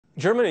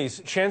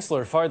Germany's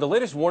chancellor fired the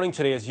latest warning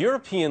today as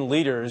European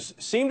leaders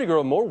seem to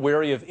grow more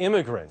wary of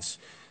immigrants,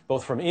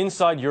 both from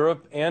inside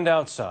Europe and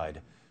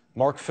outside.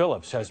 Mark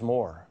Phillips has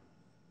more.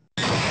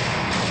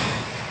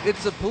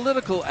 It's a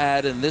political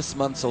ad in this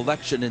month's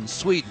election in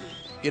Sweden.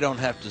 You don't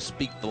have to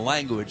speak the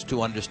language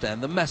to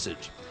understand the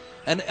message.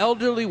 An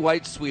elderly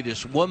white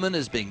Swedish woman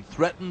is being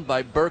threatened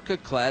by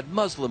burqa-clad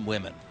Muslim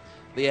women.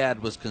 The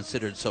ad was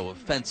considered so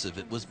offensive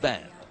it was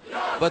banned.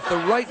 But the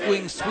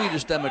right-wing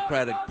Swedish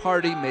Democratic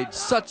Party made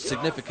such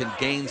significant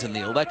gains in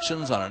the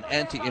elections on an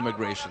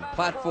anti-immigration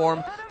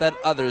platform that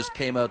others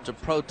came out to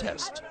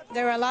protest.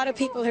 There are a lot of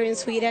people here in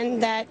Sweden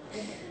that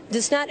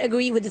does not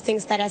agree with the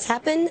things that has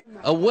happened.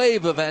 A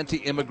wave of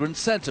anti-immigrant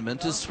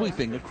sentiment is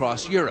sweeping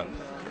across Europe.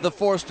 The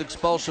forced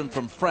expulsion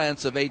from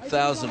France of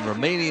 8,000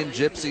 Romanian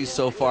gypsies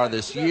so far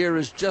this year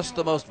is just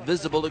the most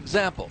visible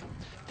example.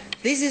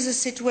 This is a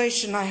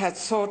situation I had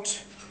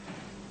thought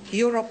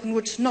Europe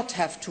would not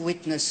have to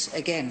witness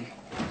again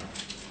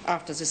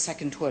after the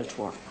Second World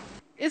War.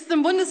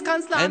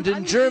 And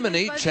in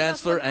Germany,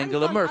 Chancellor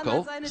Angela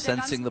Merkel,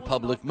 sensing the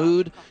public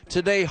mood,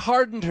 today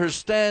hardened her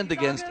stand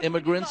against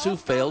immigrants who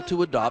fail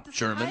to adopt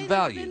German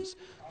values,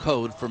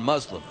 code for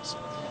Muslims.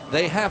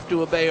 They have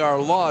to obey our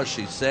laws,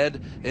 she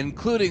said,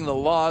 including the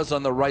laws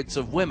on the rights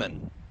of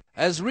women.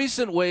 As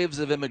recent waves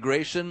of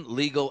immigration,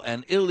 legal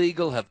and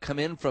illegal, have come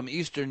in from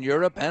Eastern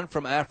Europe and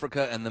from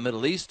Africa and the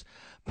Middle East,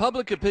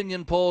 public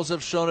opinion polls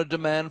have shown a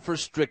demand for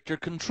stricter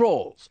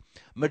controls.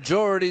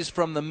 Majorities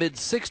from the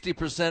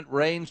mid-60%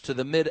 range to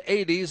the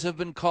mid-80s have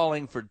been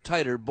calling for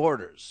tighter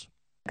borders.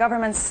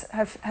 Governments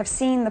have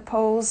seen the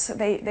polls.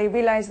 They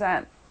realize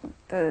that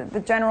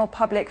the general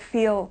public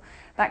feel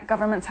that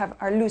governments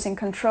are losing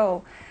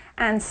control.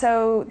 And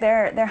so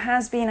there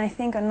has been, I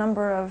think, a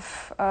number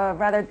of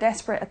rather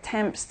desperate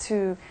attempts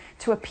to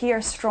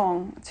appear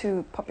strong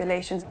to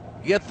populations.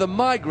 Yet the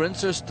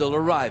migrants are still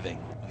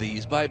arriving,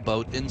 these by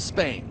boat in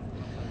Spain.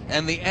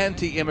 And the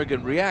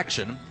anti-immigrant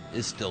reaction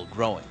is still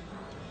growing.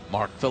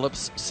 Mark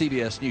Phillips,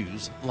 CBS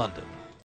News, London.